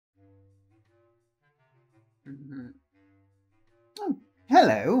Mhm. Oh,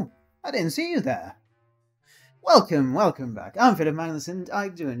 hello. I didn't see you there. Welcome back. I'm Philip Magnus and I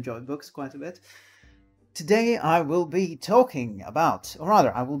do enjoy books quite a bit. Today I will be talking about, or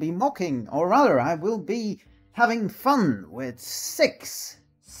rather I will be mocking, or rather I will be having fun with six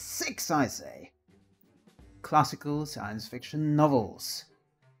I say, classical science fiction novels.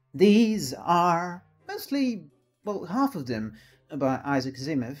 These are mostly, well, half of them by Isaac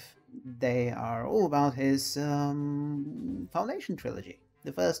Asimov. They are all about his Foundation trilogy.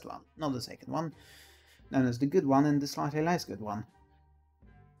 The first one, not the second one, known as the good one and the slightly less good one.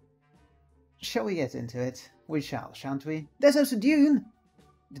 Shall we get into it? We shall, shan't we? There's also Dune!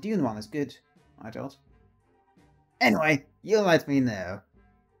 The Dune one is good, I thought. Anyway, you let me know.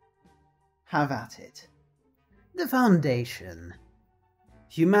 Have at it. The Foundation.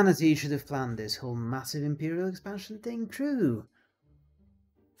 Humanity should have planned this whole massive imperial expansion thing true.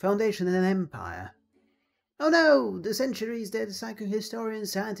 Foundation and an empire. Oh no, the centuries-dead psychohistorian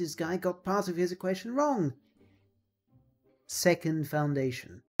scientist guy got part of his equation wrong. Second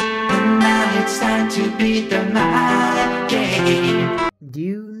Foundation. Now it's time to beat the mind game.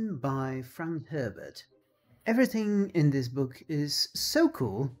 Dune by Frank Herbert. Everything in this book is so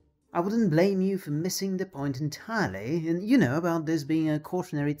cool, I wouldn't blame you for missing the point entirely, and you know about this being a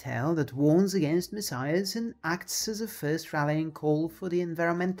cautionary tale that warns against messiahs and acts as a first rallying call for the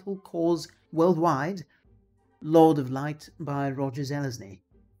environmental cause worldwide. Lord of Light by Roger Zelazny.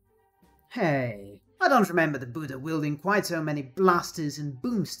 Hey, I don't remember the Buddha wielding quite so many blasters and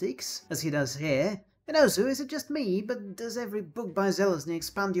boomsticks as he does here. And also, is it just me, but does every book by Zelazny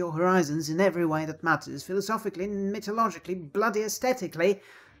expand your horizons in every way that matters, philosophically, mythologically, bloody aesthetically?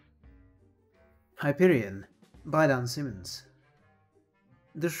 Hyperion by Dan Simmons.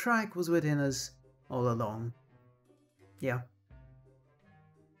 The Shrike was within us all along. Yeah.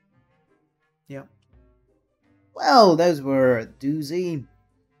 Well, those were a doozy.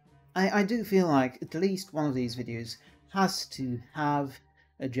 I do feel like at least one of these videos has to have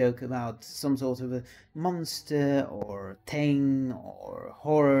a joke about some sort of a monster or thing or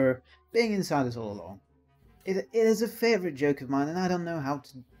horror being inside us all along. It is a favourite joke of mine and I don't know how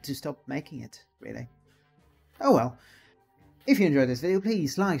to stop making it, really. Oh well. If you enjoyed this video,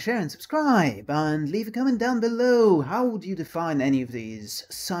 please like, share and subscribe, and leave a comment down below. How would you define any of these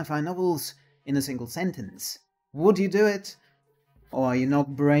sci-fi novels in a single sentence? Would you do it? Or are you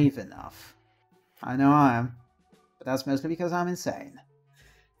not brave enough? I know I am, but that's mostly because I'm insane.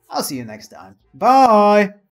 I'll see you next time. Bye!